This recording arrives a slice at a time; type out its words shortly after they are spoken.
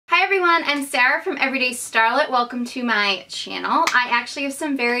everyone, I'm Sarah from Everyday Starlet. Welcome to my channel. I actually have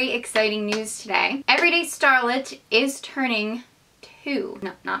some very exciting news today. Everyday Starlet is turning 2.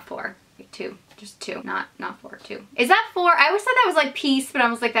 No, not 4. 2. Just 2. Not 4. 2. Is that 4? I always thought that was like peace, but I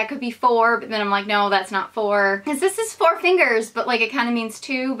was like, that could be 4, but then I'm like, no, that's not 4. Because this is 4 fingers, but like it kind of means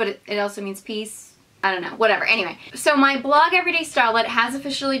 2, but it also means peace. I don't know, whatever. Anyway, so my blog Everyday Starlet has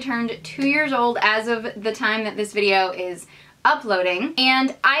officially turned 2 years old as of the time that this video is uploading,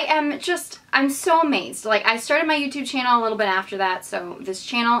 and I'm so amazed. Like, I started my YouTube channel a little bit after that, so this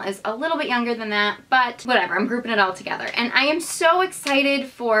channel is a little bit younger than that, but whatever, I'm grouping it all together. And I am so excited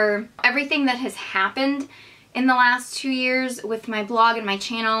for everything that has happened in the last 2 years with my blog and my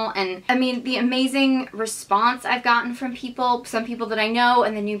channel, and I mean the amazing response I've gotten from people, some people that I know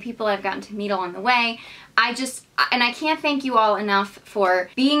and the new people I've gotten to meet along the way. And I can't thank you all enough for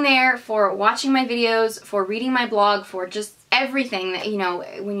being there, for watching my videos, for reading my blog, for just everything that, you know,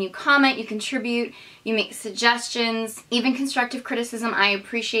 when you comment, you contribute, you make suggestions, even constructive criticism. I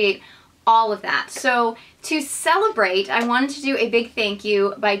appreciate all of that. So to celebrate, I wanted to do a big thank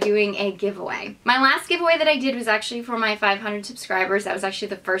you by doing a giveaway. My last giveaway that I did was actually for my 500 subscribers. That was actually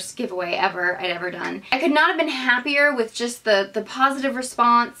the first giveaway I'd ever done. I could not have been happier with just the positive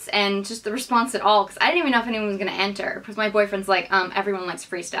response and just the response at all, because I didn't even know if anyone was going to enter, because my boyfriend's like, everyone likes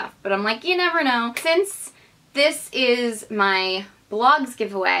free stuff. But I'm like, you never know. Since this is my blog's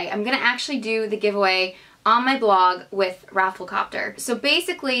giveaway, I'm going to actually do the giveaway on my blog with Rafflecopter. So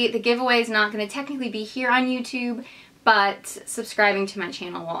basically, the giveaway is not going to technically be here on YouTube, but subscribing to my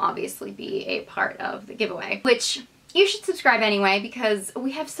channel will obviously be a part of the giveaway, which you should subscribe anyway because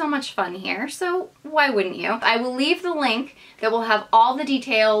we have so much fun here, so why wouldn't you? I will leave the link that will have all the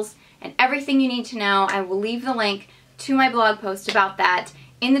details and everything you need to know. I will leave the link to my blog post about that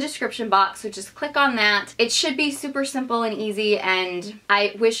in the description box, so just click on that. It should be super simple and easy, and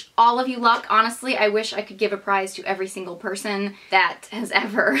I wish all of you luck. Honestly, I wish I could give a prize to every single person that has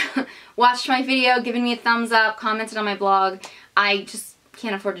ever watched my video, given me a thumbs up, commented on my blog. I just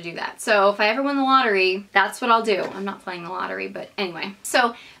can't afford to do that. So if I ever win the lottery, that's what I'll do. I'm not playing the lottery, but anyway.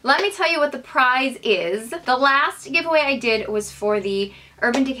 So let me tell you what the prize is. The last giveaway I did was for the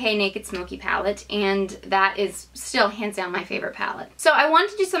Urban Decay Naked Smoky palette, and that is still hands down my favorite palette. So I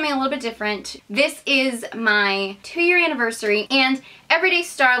wanted to do something a little bit different. This is my 2-year anniversary, and Everyday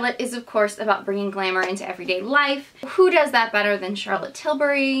Starlet is of course about bringing glamour into everyday life. Who does that better than Charlotte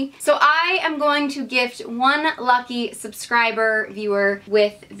Tilbury? So I am going to gift one lucky subscriber viewer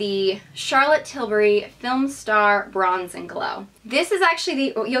with the Charlotte Tilbury Film Star Bronze and Glow. This is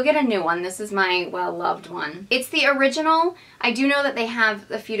actually you'll get a new one. This is my well-loved one. It's the original. I do know that they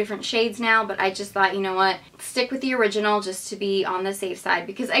have a few different shades now, but I just thought, you know what, stick with the original just to be on the safe side,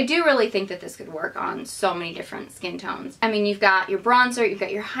 because I do really think that this could work on so many different skin tones. I mean, you've got your bronzer, you've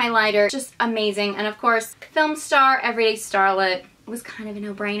got your highlighter, just amazing. And of course, Film Star, Everyday Starlet was kind of a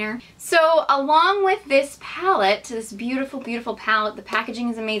no-brainer. So along with this palette, this beautiful, beautiful palette, the packaging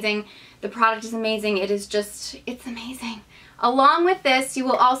is amazing, the product is amazing, it's amazing. Along with this, you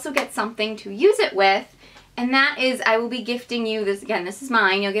will also get something to use it with, and that is, I will be gifting you this, again, this is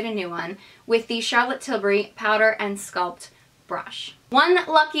mine, you'll get a new one, with the Charlotte Tilbury Powder and Sculpt brush. One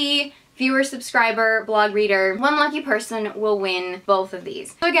lucky viewer, subscriber, blog reader, one lucky person will win both of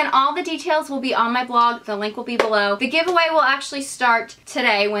these. So again, all the details will be on my blog, the link will be below. The giveaway will actually start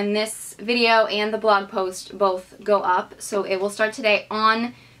today when this video and the blog post both go up, so it will start today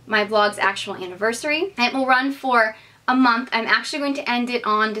on my blog's actual anniversary. It will run for a month. I'm actually going to end it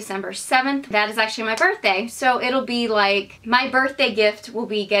on December 7th. That is actually my birthday, so it'll be like my birthday gift will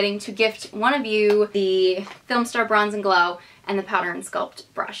be getting to gift one of you the Film Star Bronze and Glow and the Powder and Sculpt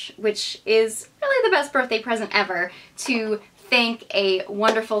brush, which is really the best birthday present ever, to thank a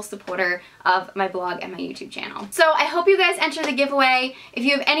wonderful supporter of my blog and my YouTube channel. So I hope you guys enter the giveaway. If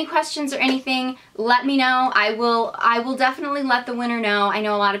you have any questions or anything, let me know. I will definitely let the winner know. I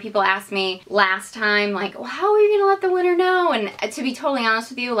know a lot of people asked me last time, like, well, how are you gonna let the winner know? And to be totally honest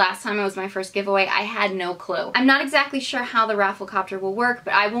with you, last time it was my first giveaway, I had no clue. I'm not exactly sure how the Rafflecopter will work,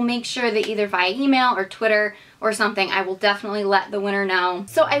 but I will make sure that either via email or Twitter or something, I will definitely let the winner know.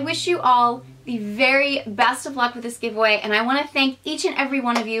 So I wish you all the very best of luck with this giveaway, and I want to thank each and every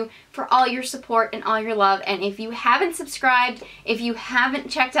one of you for all your support and all your love. And if you haven't subscribed, if you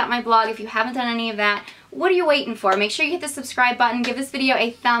haven't checked out my blog, if you haven't done any of that, what are you waiting for? Make sure you hit the subscribe button, give this video a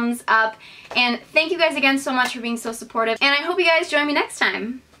thumbs up, and thank you guys again so much for being so supportive, and I hope you guys join me next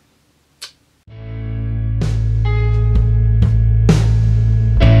time.